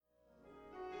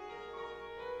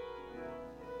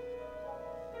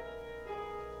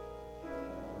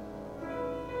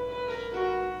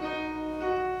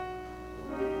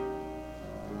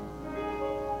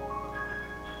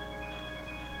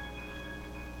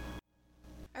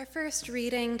Our first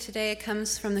reading today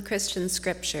comes from the Christian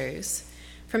Scriptures,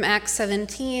 from Acts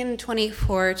 17,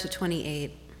 24 to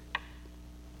 28.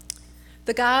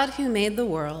 The God who made the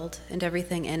world and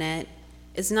everything in it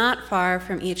is not far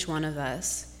from each one of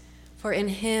us, for in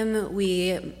him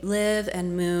we live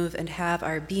and move and have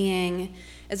our being,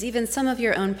 as even some of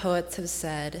your own poets have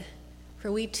said,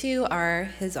 for we too are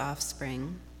his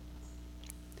offspring.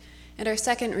 And our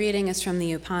second reading is from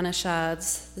the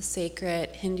Upanishads, the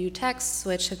sacred Hindu texts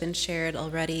which have been shared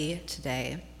already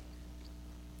today.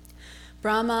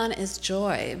 Brahman is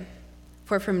joy,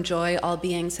 for from joy all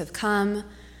beings have come.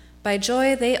 By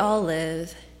joy they all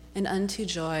live, and unto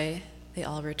joy they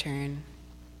all return.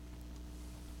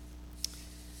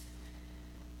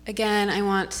 Again, I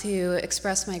want to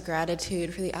express my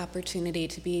gratitude for the opportunity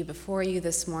to be before you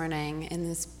this morning in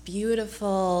this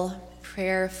beautiful,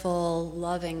 prayerful,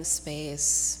 loving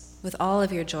space with all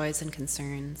of your joys and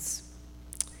concerns.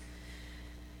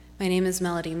 My name is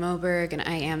Melody Moberg, and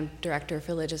I am Director of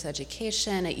Religious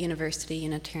Education at University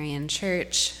Unitarian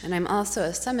Church, and I'm also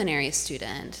a seminary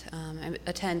student. I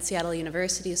attend Seattle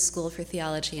University's School for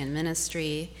Theology and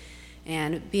Ministry,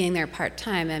 and being there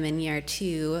part-time, I'm in year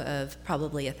 2 of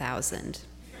probably 1,000.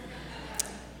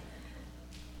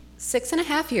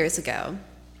 6.5 years ago,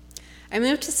 I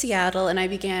moved to Seattle and I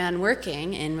began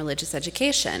working in religious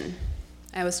education.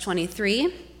 I was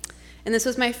 23, and this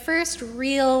was my first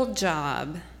real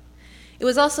job. It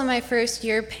was also my first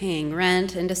year paying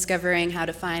rent and discovering how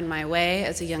to find my way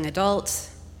as a young adult.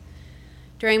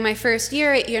 During my first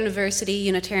year at University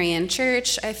Unitarian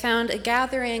Church, I found a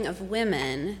gathering of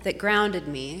women that grounded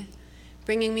me,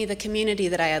 bringing me the community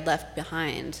that I had left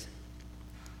behind.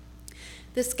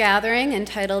 This gathering,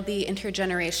 entitled the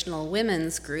Intergenerational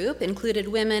Women's Group, included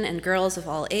women and girls of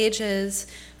all ages,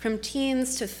 from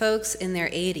teens to folks in their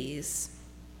 80s.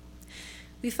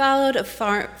 We followed a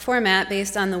format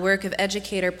based on the work of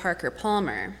educator Parker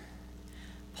Palmer.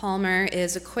 Palmer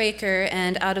is a Quaker,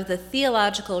 and out of the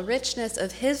theological richness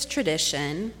of his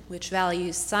tradition, which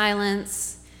values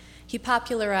silence, he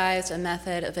popularized a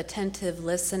method of attentive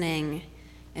listening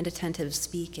and attentive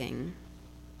speaking.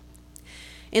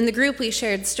 In the group, we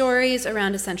shared stories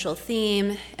around a central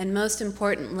theme, and most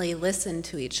importantly, listened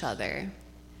to each other.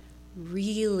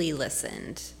 Really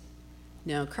listened.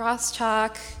 No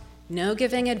crosstalk, no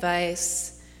giving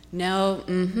advice, no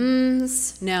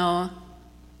mm-hms, no.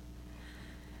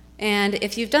 And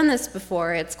if you've done this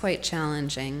before, it's quite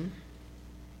challenging.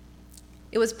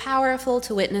 It was powerful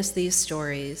to witness these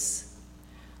stories.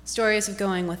 Stories of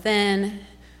going within,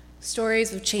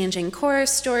 stories of changing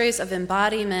course, stories of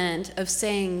embodiment, of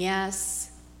saying yes,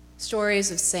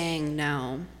 stories of saying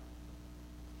no.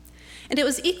 And it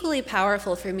was equally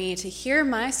powerful for me to hear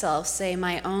myself say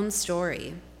my own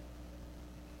story.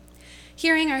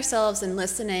 Hearing ourselves and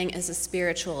listening is a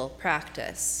spiritual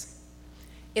practice.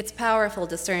 It's powerful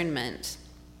discernment.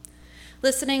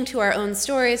 Listening to our own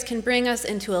stories can bring us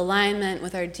into alignment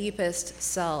with our deepest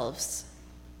selves.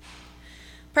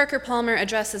 Parker Palmer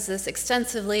addresses this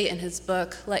extensively in his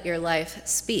book, Let Your Life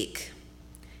Speak.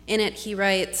 In it, he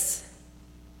writes,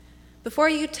 "Before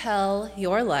you tell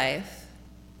your life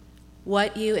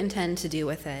what you intend to do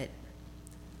with it,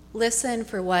 listen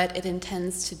for what it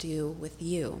intends to do with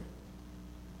you.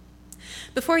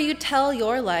 Before you tell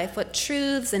your life what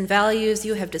truths and values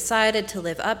you have decided to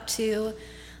live up to,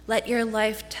 let your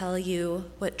life tell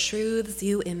you what truths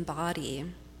you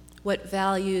embody, what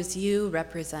values you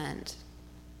represent."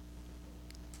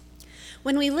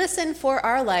 When we listen for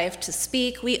our life to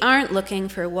speak, we aren't looking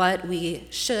for what we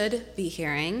should be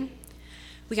hearing.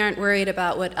 We aren't worried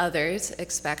about what others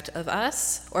expect of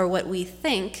us or what we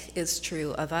think is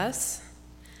true of us.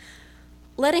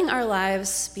 Letting our lives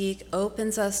speak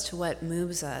opens us to what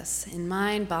moves us in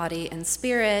mind, body, and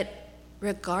spirit,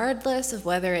 regardless of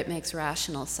whether it makes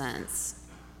rational sense.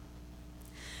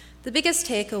 The biggest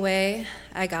takeaway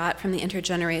I got from the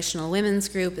Intergenerational Women's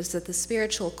Group is that the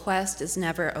spiritual quest is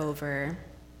never over.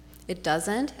 It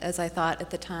doesn't, as I thought at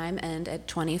the time, end at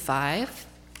 25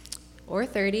 or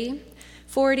 30,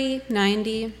 40,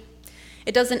 90.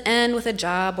 It doesn't end with a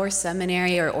job or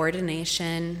seminary or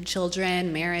ordination,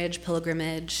 children, marriage,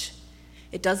 pilgrimage.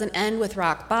 It doesn't end with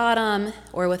rock bottom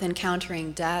or with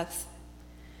encountering death.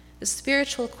 The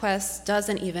spiritual quest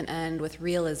doesn't even end with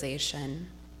realization.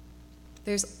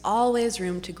 There's always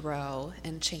room to grow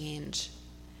and change.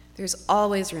 There's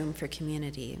always room for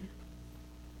community.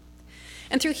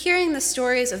 And through hearing the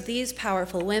stories of these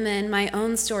powerful women, my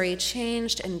own story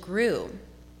changed and grew.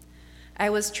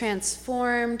 I was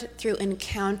transformed through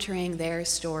encountering their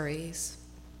stories.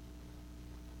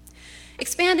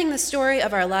 Expanding the story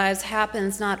of our lives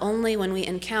happens not only when we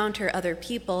encounter other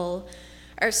people.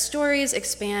 Our stories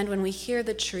expand when we hear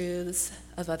the truths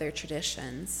of other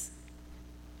traditions.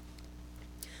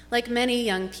 Like many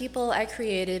young people, I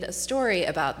created a story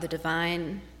about the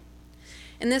divine.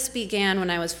 And this began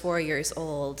when I was 4 years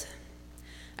old.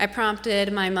 I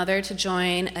prompted my mother to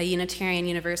join a Unitarian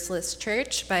Universalist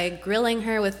church by grilling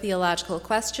her with theological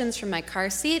questions from my car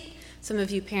seat. Some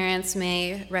of you parents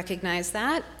may recognize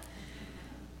that.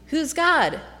 Who's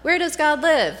God? Where does God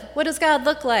live? What does God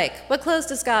look like? What clothes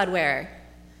does God wear?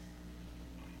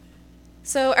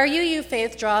 So our UU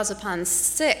faith draws upon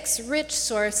 6 rich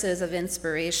sources of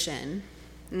inspiration,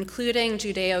 including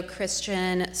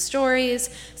Judeo-Christian stories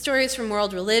from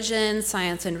world religion,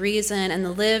 science and reason, and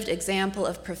the lived example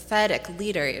of prophetic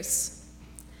leaders.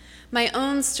 My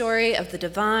own story of the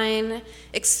divine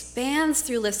expands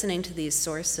through listening to these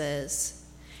sources.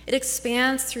 It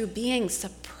expands through being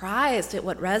surprised at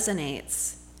what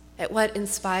resonates, at what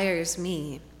inspires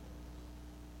me.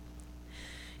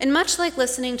 And much like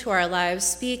listening to our lives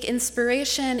speak,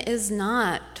 inspiration is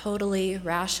not totally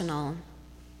rational.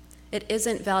 It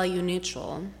isn't value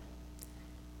neutral.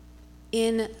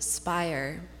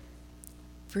 Inspire.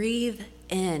 Breathe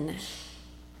in.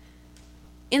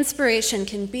 Inspiration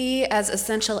can be as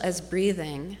essential as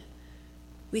breathing.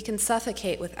 We can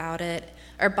suffocate without it.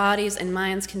 Our bodies and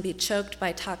minds can be choked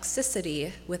by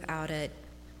toxicity without it.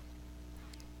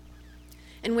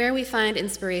 And where we find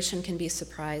inspiration can be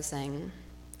surprising.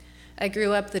 I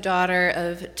grew up the daughter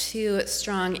of 2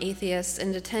 strong atheists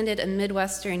and attended a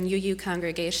Midwestern UU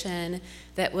congregation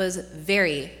that was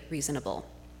very reasonable.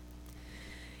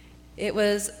 It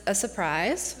was a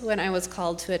surprise when I was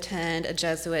called to attend a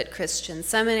Jesuit Christian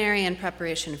seminary in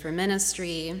preparation for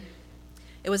ministry.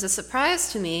 It was a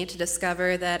surprise to me to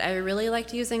discover that I really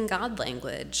liked using God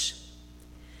language.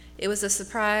 It was a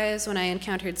surprise when I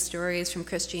encountered stories from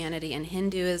Christianity and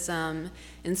Hinduism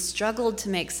and struggled to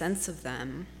make sense of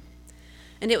them.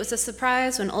 And it was a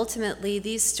surprise when ultimately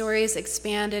these stories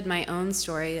expanded my own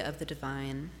story of the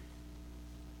divine.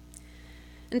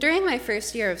 And during my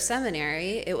first year of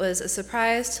seminary, it was a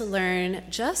surprise to learn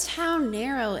just how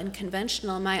narrow and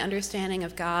conventional my understanding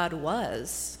of God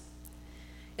was.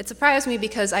 It surprised me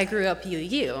because I grew up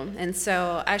UU, and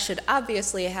so I should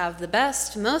obviously have the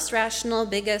best, most rational,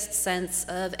 biggest sense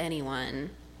of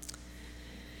anyone.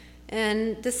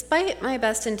 And despite my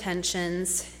best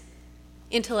intentions,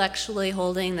 intellectually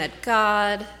holding that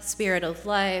God, spirit of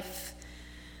life,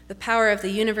 the power of the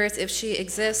universe, if she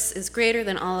exists, is greater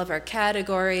than all of our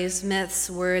categories, myths,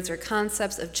 words, or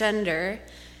concepts of gender,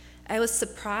 I was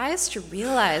surprised to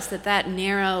realize that that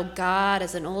narrow God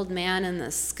as an old man in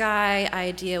the sky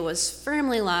idea was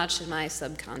firmly lodged in my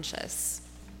subconscious.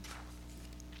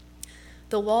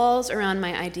 The walls around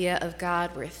my idea of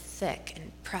God were thick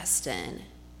and pressed in.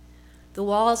 The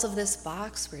walls of this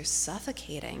box were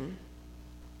suffocating.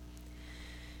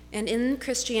 And in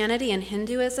Christianity and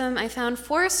Hinduism, I found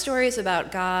 4 stories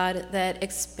about God that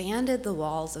expanded the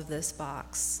walls of this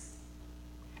box.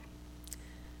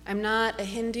 I'm not a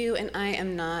Hindu and I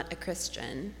am not a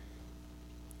Christian.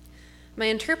 My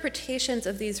interpretations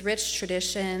of these rich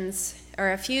traditions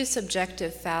are a few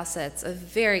subjective facets of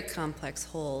very complex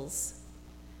wholes.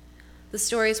 The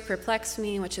stories perplex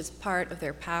me, which is part of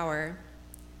their power.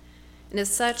 And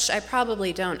as such, I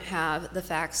probably don't have the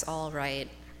facts all right.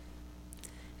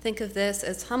 Think of this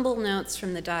as humble notes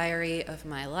from the diary of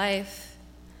my life,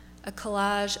 a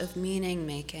collage of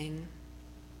meaning-making.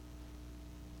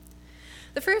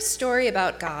 The first story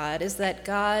about God is that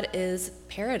God is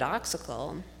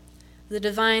paradoxical. The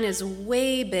divine is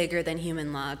way bigger than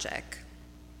human logic.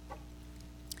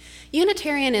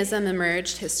 Unitarianism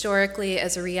emerged historically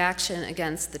as a reaction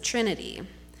against the Trinity,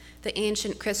 the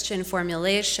ancient Christian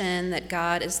formulation that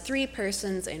God is 3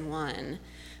 persons in one,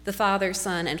 the Father,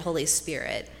 Son, and Holy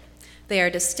Spirit. They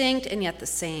are distinct and yet the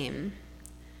same.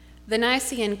 The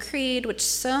Nicene Creed, which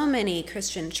so many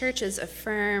Christian churches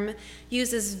affirm,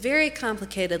 uses very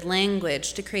complicated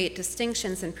language to create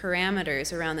distinctions and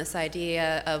parameters around this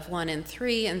idea of 1 in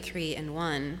 3 and 3 in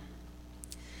 1.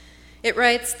 It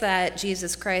writes that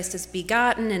Jesus Christ is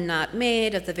begotten and not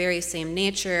made, of the very same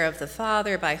nature of the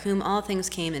Father, by whom all things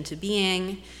came into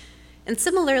being. And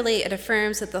similarly, it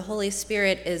affirms that the Holy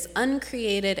Spirit is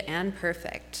uncreated and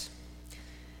perfect.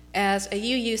 As a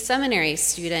UU seminary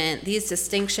student, these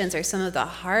distinctions are some of the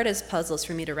hardest puzzles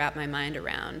for me to wrap my mind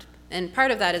around. And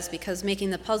part of that is because making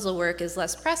the puzzle work is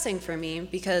less pressing for me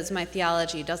because my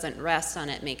theology doesn't rest on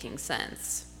it making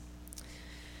sense.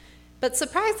 But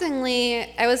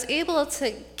surprisingly, I was able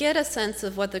to get a sense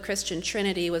of what the Christian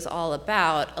Trinity was all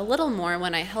about a little more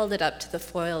when I held it up to the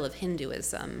foil of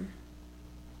Hinduism.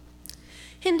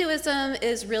 Hinduism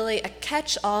is really a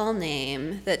catch-all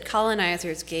name that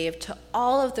colonizers gave to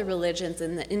all of the religions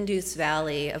in the Indus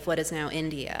Valley of what is now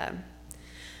India.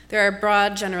 There are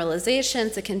broad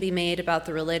generalizations that can be made about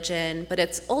the religion, but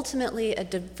it's ultimately a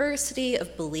diversity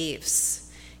of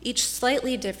beliefs, each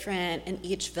slightly different in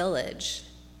each village.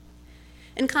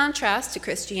 In contrast to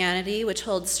Christianity, which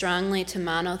holds strongly to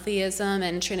monotheism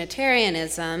and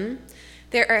Trinitarianism,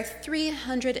 there are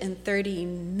 330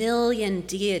 million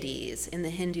deities in the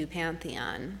Hindu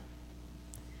pantheon.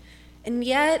 And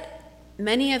yet,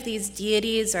 many of these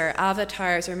deities are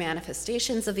avatars or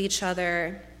manifestations of each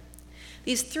other.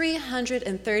 These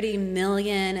 330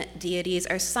 million deities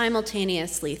are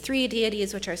simultaneously, three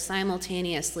deities which are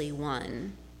simultaneously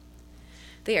one.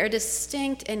 They are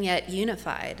distinct and yet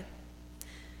unified.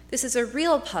 This is a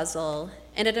real puzzle,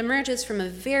 and it emerges from a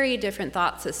very different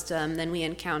thought system than we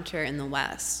encounter in the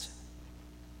West.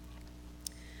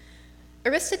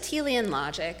 Aristotelian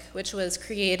logic, which was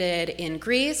created in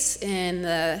Greece in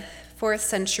the 4th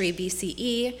century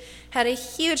BCE, had a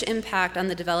huge impact on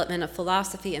the development of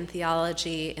philosophy and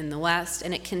theology in the West,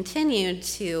 and it continued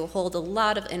to hold a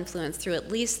lot of influence through at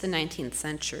least the 19th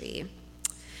century.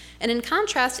 And in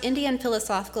contrast, Indian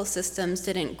philosophical systems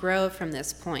didn't grow from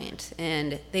this point,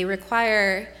 and they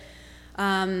require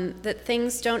that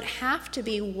things don't have to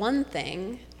be one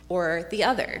thing or the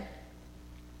other.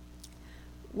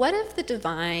 What if the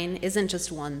divine isn't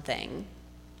just one thing?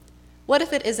 What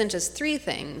if it isn't just three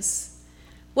things?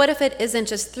 What if it isn't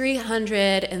just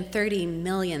 330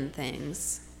 million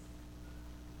things?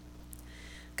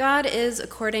 God is,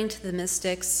 according to the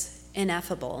mystics,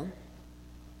 ineffable.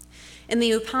 In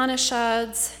the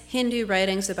Upanishads, Hindu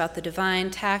writings about the divine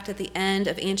tacked at the end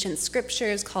of ancient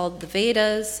scriptures called the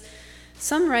Vedas,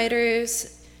 some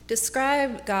writers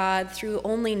describe God through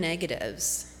only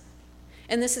negatives.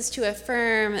 And this is to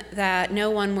affirm that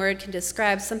no one word can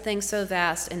describe something so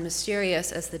vast and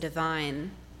mysterious as the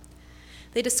divine.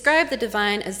 They describe the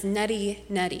divine as neti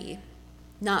neti,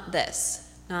 not this,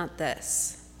 not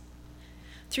this.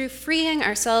 Through freeing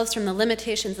ourselves from the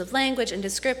limitations of language and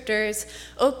descriptors,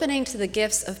 opening to the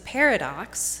gifts of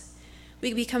paradox,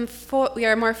 we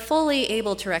are more fully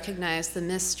able to recognize the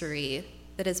mystery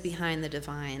that is behind the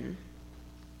divine.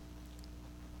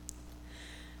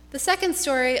 The second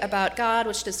story about God,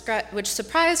 which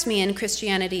surprised me in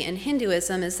Christianity and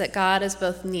Hinduism, is that God is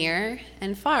both near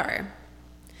and far.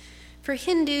 For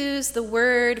Hindus, the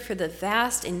word for the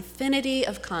vast infinity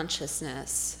of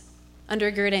consciousness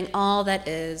undergirding all that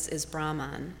is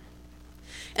Brahman.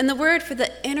 And the word for the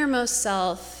innermost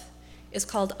self is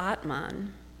called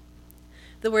Atman.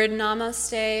 The word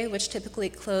namaste, which typically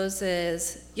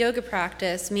closes yoga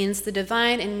practice, means the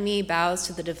divine in me bows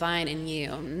to the divine in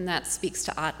you, and that speaks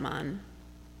to Atman.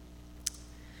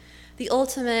 The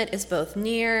ultimate is both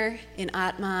near in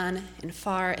Atman and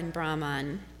far in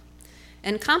Brahman.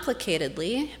 And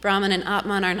complicatedly, Brahman and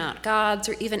Atman are not gods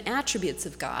or even attributes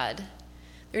of God.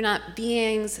 They're not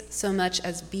beings so much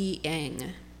as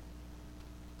being.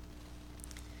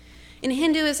 In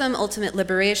Hinduism, ultimate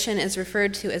liberation is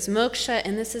referred to as moksha,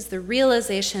 and this is the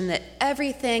realization that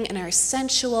everything in our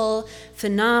sensual,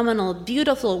 phenomenal,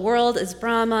 beautiful world is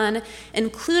Brahman,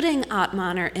 including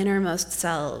Atman, our innermost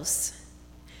selves.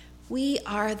 We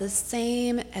are the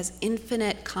same as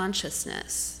infinite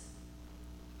consciousness.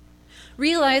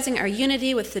 Realizing our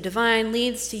unity with the divine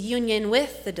leads to union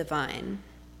with the divine.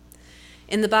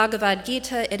 In the Bhagavad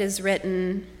Gita, it is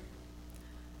written,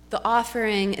 "The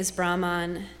offering is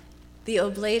Brahman, the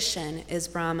oblation is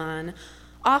Brahman.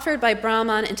 Offered by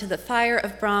Brahman into the fire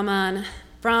of Brahman,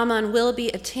 Brahman will be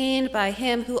attained by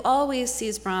him who always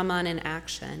sees Brahman in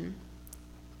action."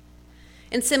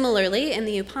 And similarly, in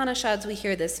the Upanishads, we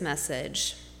hear this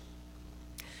message.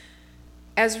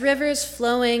 As rivers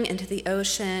flowing into the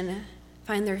ocean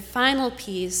find their final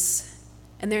peace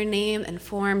and their name and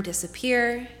form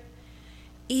disappear,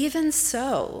 even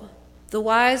so, the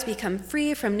wise become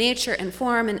free from nature and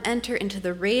form and enter into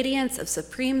the radiance of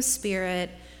Supreme Spirit,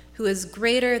 who is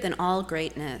greater than all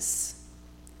greatness.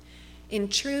 In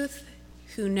truth,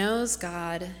 who knows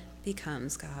God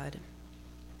becomes God.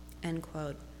 End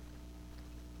quote.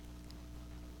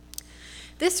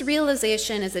 This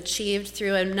realization is achieved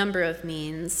through a number of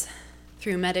means,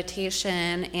 through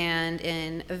meditation and,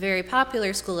 in a very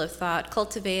popular school of thought,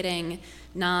 cultivating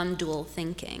non-dual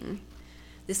thinking.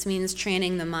 This means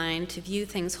training the mind to view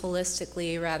things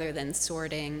holistically rather than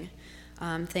sorting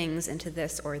things into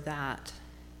this or that.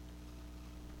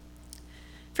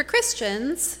 For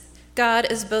Christians,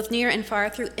 God is both near and far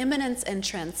through immanence and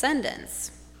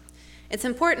transcendence. It's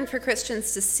important for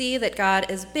Christians to see that God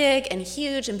is big and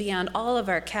huge and beyond all of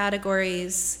our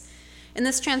categories. And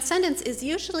this transcendence is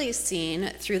usually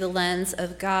seen through the lens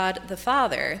of God the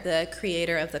Father, the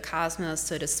creator of the cosmos,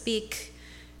 so to speak,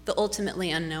 the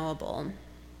ultimately unknowable.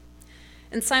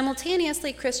 And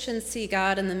simultaneously, Christians see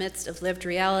God in the midst of lived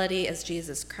reality as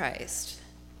Jesus Christ.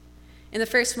 In the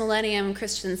first millennium,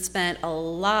 Christians spent a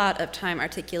lot of time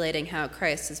articulating how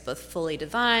Christ is both fully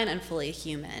divine and fully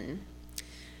human.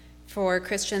 For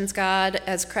Christians, God,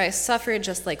 as Christ, suffered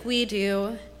just like we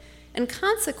do, and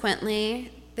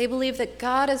consequently, they believe that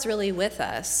God is really with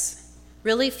us,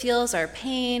 really feels our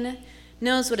pain,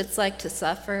 knows what it's like to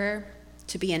suffer,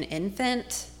 to be an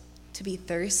infant, to be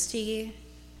thirsty,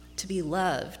 to be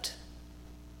loved.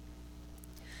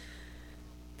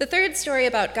 The third story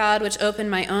about God, which opened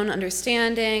my own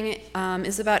understanding,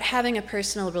 is about having a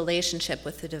personal relationship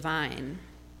with the divine.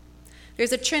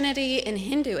 There's a trinity in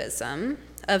Hinduism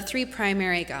of three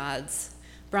primary gods: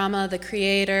 Brahma, the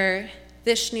creator;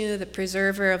 Vishnu, the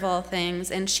preserver of all things;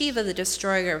 and Shiva, the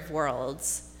destroyer of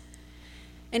worlds.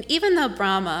 And even though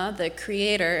Brahma, the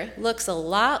creator, looks a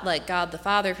lot like God the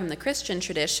Father from the Christian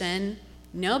tradition,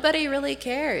 nobody really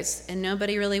cares and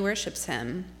nobody really worships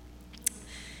him.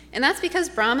 And that's because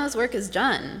Brahma's work is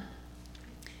done.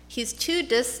 He's too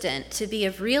distant to be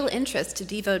of real interest to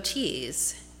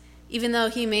devotees, even though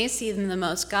he may seem the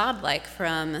most godlike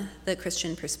from the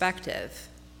Christian perspective.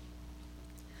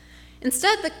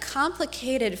 Instead, the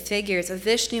complicated figures of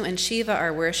Vishnu and Shiva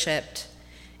are worshipped,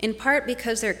 in part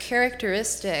because their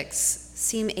characteristics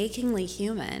seem achingly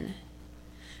human.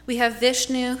 We have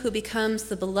Vishnu, who becomes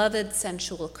the beloved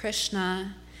sensual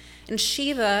Krishna, and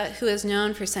Shiva, who is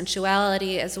known for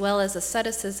sensuality as well as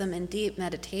asceticism and deep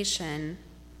meditation.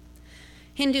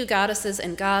 Hindu goddesses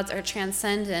and gods are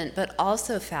transcendent but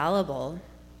also fallible.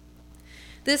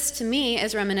 This, to me,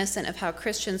 is reminiscent of how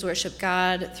Christians worship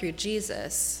God through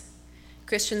Jesus.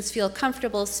 Christians feel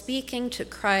comfortable speaking to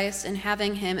Christ and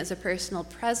having him as a personal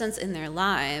presence in their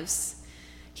lives.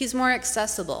 He's more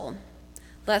accessible,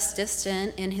 less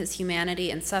distant in his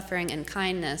humanity and suffering and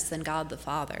kindness than God the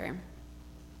Father.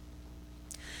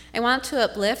 I want to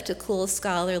uplift a cool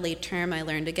scholarly term I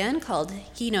learned again called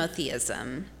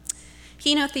henotheism.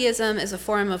 Henotheism is a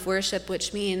form of worship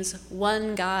which means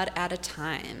one God at a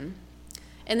time.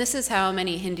 And this is how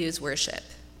many Hindus worship.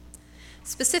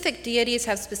 Specific deities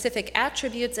have specific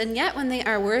attributes, and yet when they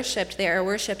are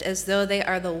worshipped as though they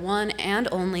are the one and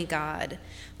only God,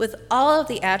 with all of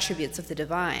the attributes of the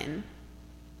divine.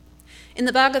 In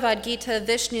the Bhagavad Gita,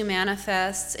 Vishnu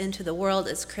manifests into the world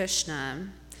as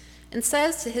Krishna and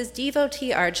says to his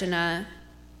devotee Arjuna,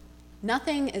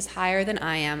 "Nothing is higher than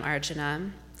I am,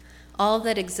 Arjuna. All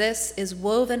that exists is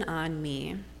woven on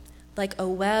me, like a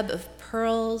web of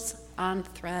pearls on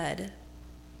thread."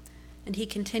 And he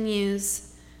continues,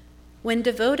 "When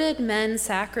devoted men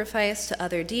sacrifice to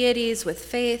other deities with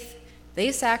faith,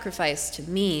 they sacrifice to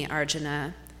me,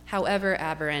 Arjuna, however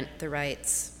aberrant the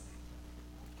rites."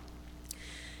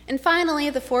 And finally,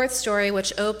 the fourth story,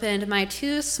 which opened my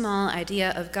too small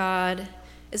idea of God,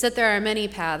 is that there are many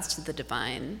paths to the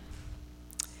divine.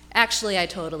 Actually, I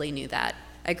totally knew that.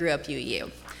 I grew up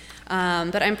UU.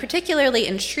 But I'm particularly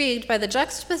intrigued by the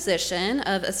juxtaposition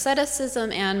of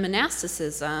asceticism and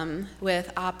monasticism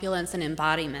with opulence and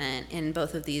embodiment in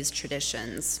both of these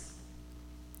traditions.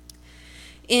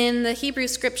 In the Hebrew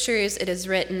scriptures, it is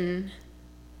written,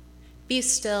 "Be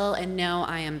still and know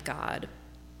I am God."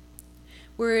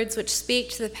 Words which speak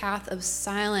to the path of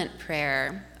silent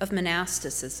prayer, of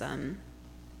monasticism.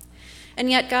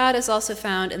 And yet God is also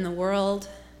found in the world.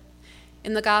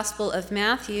 In the Gospel of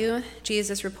Matthew,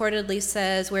 Jesus reportedly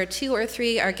says, "Where 2 or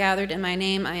 3 are gathered in my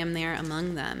name, I am there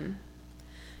among them."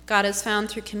 God is found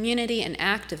through community and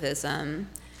activism,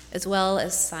 as well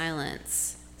as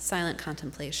silence, silent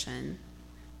contemplation.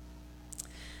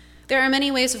 There are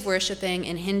many ways of worshiping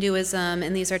in Hinduism,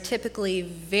 and these are typically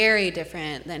very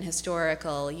different than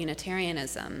historical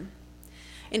Unitarianism.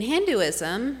 In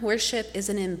Hinduism, worship is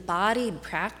an embodied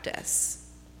practice.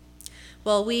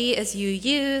 While we as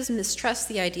UUs mistrust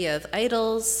the idea of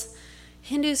idols,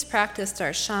 Hindus practice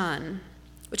darshan,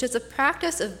 which is a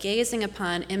practice of gazing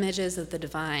upon images of the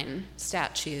divine,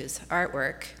 statues,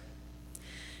 artwork.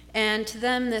 And to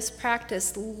them, this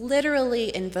practice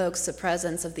literally invokes the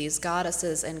presence of these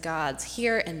goddesses and gods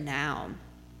here and now.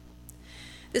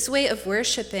 This way of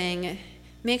worshiping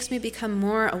makes me become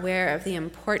more aware of the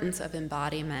importance of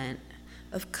embodiment,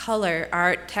 of color,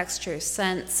 art, texture,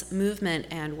 sense, movement,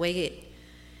 and weight.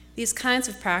 These kinds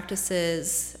of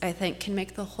practices, I think, can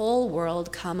make the whole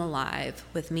world come alive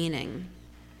with meaning.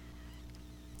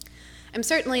 I'm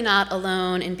certainly not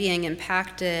alone in being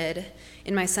impacted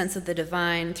in my sense of the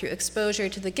divine through exposure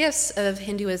to the gifts of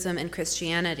Hinduism and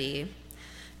Christianity.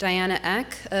 Diana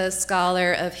Eck, a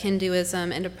scholar of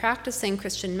Hinduism and a practicing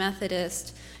Christian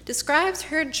Methodist, describes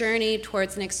her journey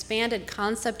towards an expanded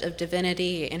concept of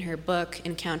divinity in her book,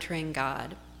 Encountering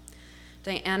God.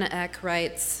 Diana Eck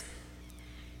writes,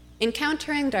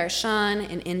 "Encountering darshan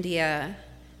in India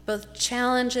both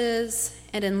challenges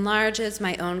and enlarges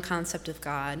my own concept of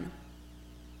God.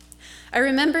 I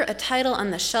remember a title on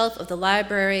the shelf of the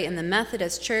library in the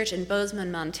Methodist Church in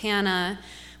Bozeman, Montana,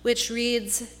 which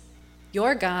reads,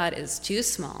 'Your God is too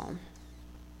small.'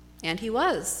 And he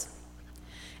was.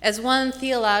 As one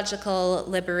theological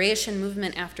liberation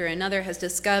movement after another has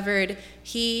discovered,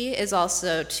 he is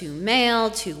also too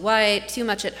male, too white, too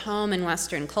much at home in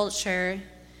Western culture.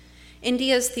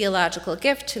 India's theological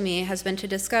gift to me has been to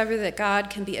discover that God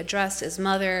can be addressed as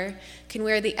mother, can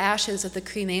wear the ashes of the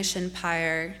cremation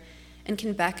pyre, and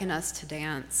can beckon us to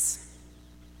dance."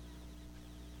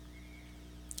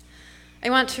 I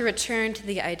want to return to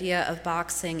the idea of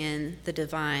boxing in the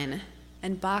divine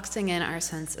and boxing in our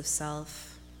sense of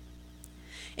self.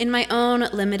 In my own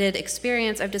limited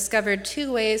experience, I've discovered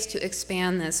two ways to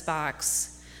expand this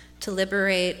box, to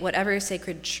liberate whatever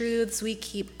sacred truths we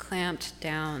keep clamped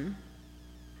down.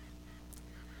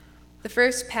 The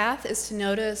first path is to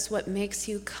notice what makes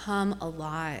you come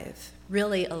alive,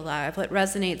 really alive, what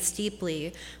resonates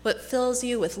deeply, what fills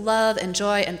you with love and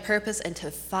joy and purpose, and to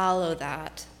follow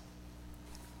that.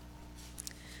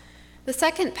 The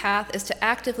second path is to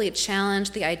actively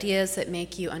challenge the ideas that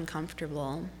make you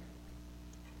uncomfortable.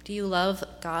 Do you love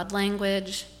God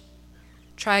language?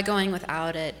 Try going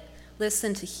without it.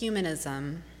 Listen to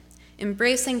humanism.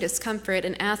 Embracing discomfort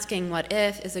and asking what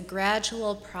if is a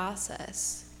gradual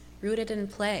process, rooted in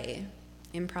play,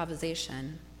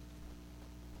 improvisation.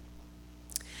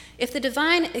 If the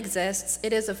divine exists,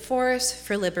 it is a force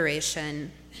for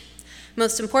liberation.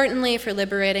 Most importantly, for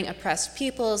liberating oppressed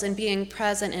peoples and being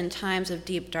present in times of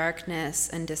deep darkness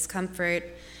and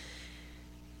discomfort.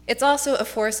 It's also a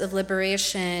force of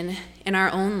liberation in our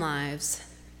own lives,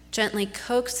 gently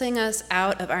coaxing us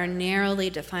out of our narrowly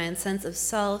defined sense of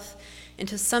self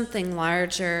into something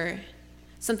larger,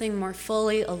 something more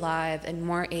fully alive and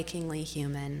more achingly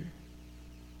human.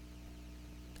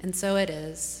 And so it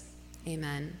is.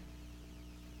 Amen.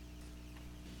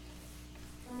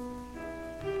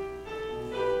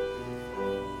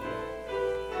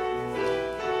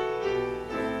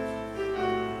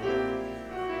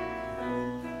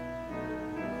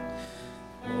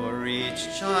 For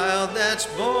each child that's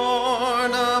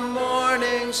born, a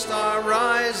morning star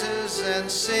rises and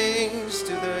sings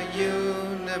to the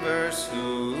universe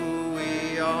who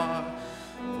we are.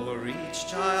 For each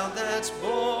child that's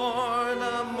born,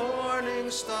 a morning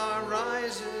star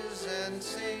rises and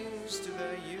sings.